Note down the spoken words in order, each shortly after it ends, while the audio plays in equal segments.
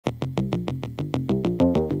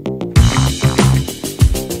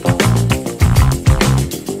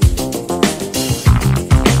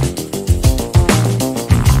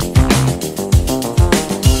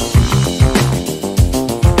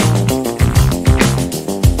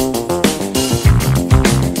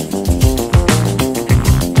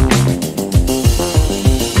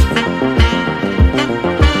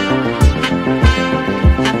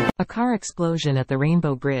explosion at the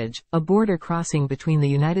Rainbow Bridge, a border crossing between the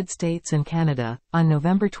United States and Canada, on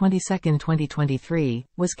November 22, 2023,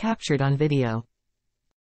 was captured on video.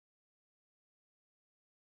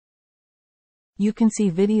 You can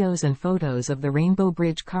see videos and photos of the Rainbow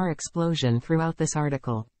Bridge car explosion throughout this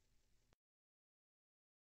article.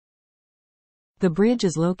 The bridge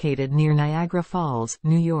is located near Niagara Falls,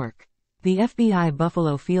 New York. The FBI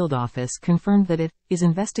Buffalo field office confirmed that it is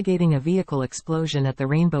investigating a vehicle explosion at the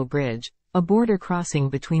Rainbow Bridge, a border crossing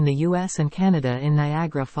between the U.S. and Canada in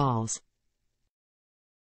Niagara Falls.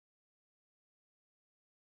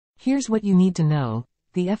 Here's what you need to know.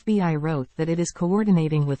 The FBI wrote that it is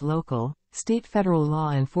coordinating with local, state federal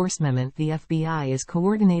law enforcement. The FBI is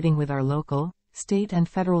coordinating with our local, state and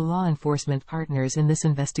federal law enforcement partners in this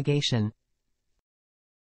investigation.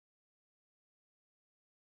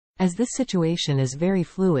 As this situation is very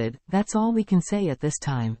fluid, that's all we can say at this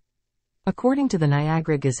time. According to the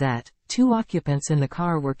Niagara Gazette, 2 occupants in the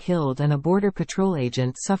car were killed and a Border Patrol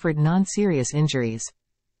agent suffered non-serious injuries.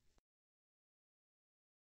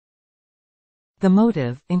 The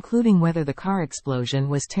motive, including whether the car explosion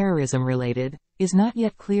was terrorism-related, is not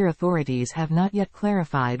yet clear. Authorities have not yet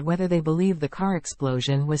clarified whether they believe the car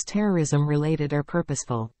explosion was terrorism-related or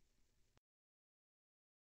purposeful.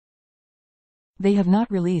 They have not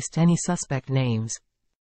released any suspect names.